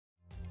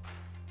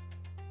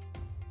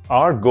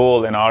Our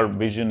goal and our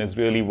vision is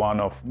really one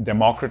of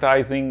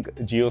democratizing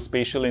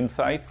geospatial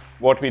insights.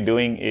 What we're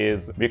doing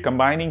is we're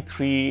combining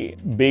three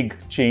big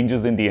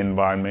changes in the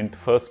environment.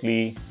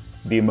 Firstly,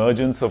 the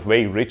emergence of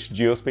very rich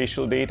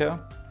geospatial data.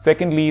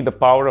 Secondly, the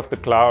power of the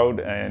cloud,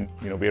 and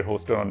we're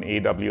hosted on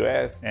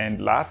AWS.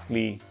 And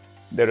lastly,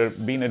 there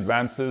have been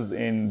advances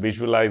in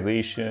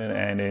visualization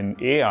and in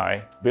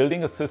AI,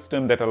 building a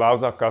system that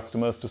allows our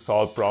customers to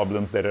solve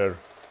problems that are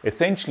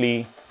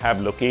essentially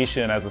have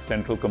location as a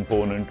central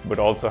component, but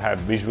also have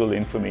visual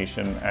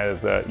information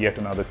as yet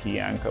another key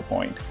anchor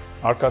point.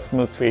 Our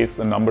customers face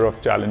a number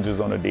of challenges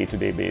on a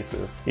day-to-day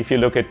basis. If you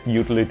look at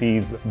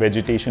utilities,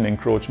 vegetation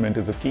encroachment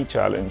is a key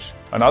challenge.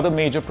 Another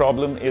major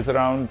problem is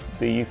around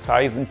the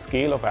size and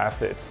scale of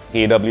assets.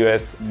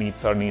 AWS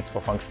meets our needs for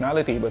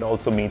functionality, but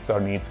also meets our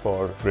needs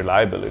for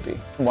reliability.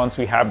 Once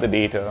we have the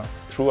data,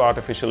 through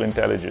artificial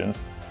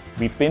intelligence,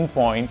 we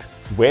pinpoint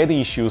where the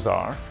issues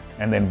are,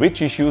 and then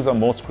which issues are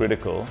most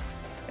critical.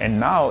 And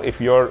now, if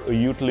you're a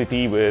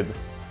utility with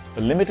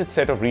a limited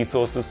set of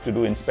resources to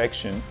do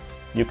inspection,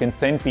 you can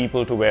send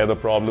people to where the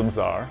problems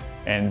are.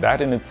 And that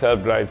in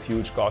itself drives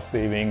huge cost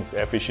savings,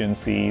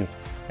 efficiencies,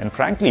 and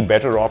frankly,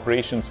 better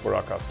operations for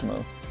our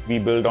customers. We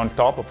build on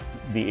top of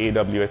the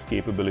AWS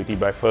capability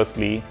by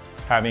firstly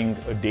having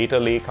a data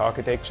lake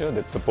architecture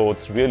that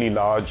supports really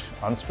large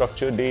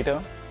unstructured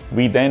data.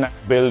 We then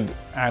build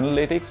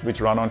analytics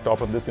which run on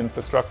top of this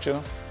infrastructure.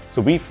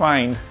 So we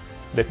find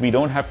that we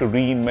don't have to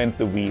reinvent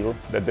the wheel,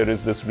 that there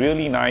is this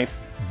really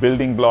nice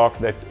building block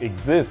that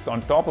exists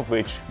on top of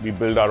which we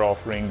build our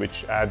offering,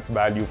 which adds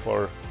value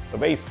for a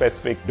very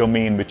specific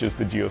domain, which is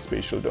the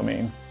geospatial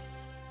domain.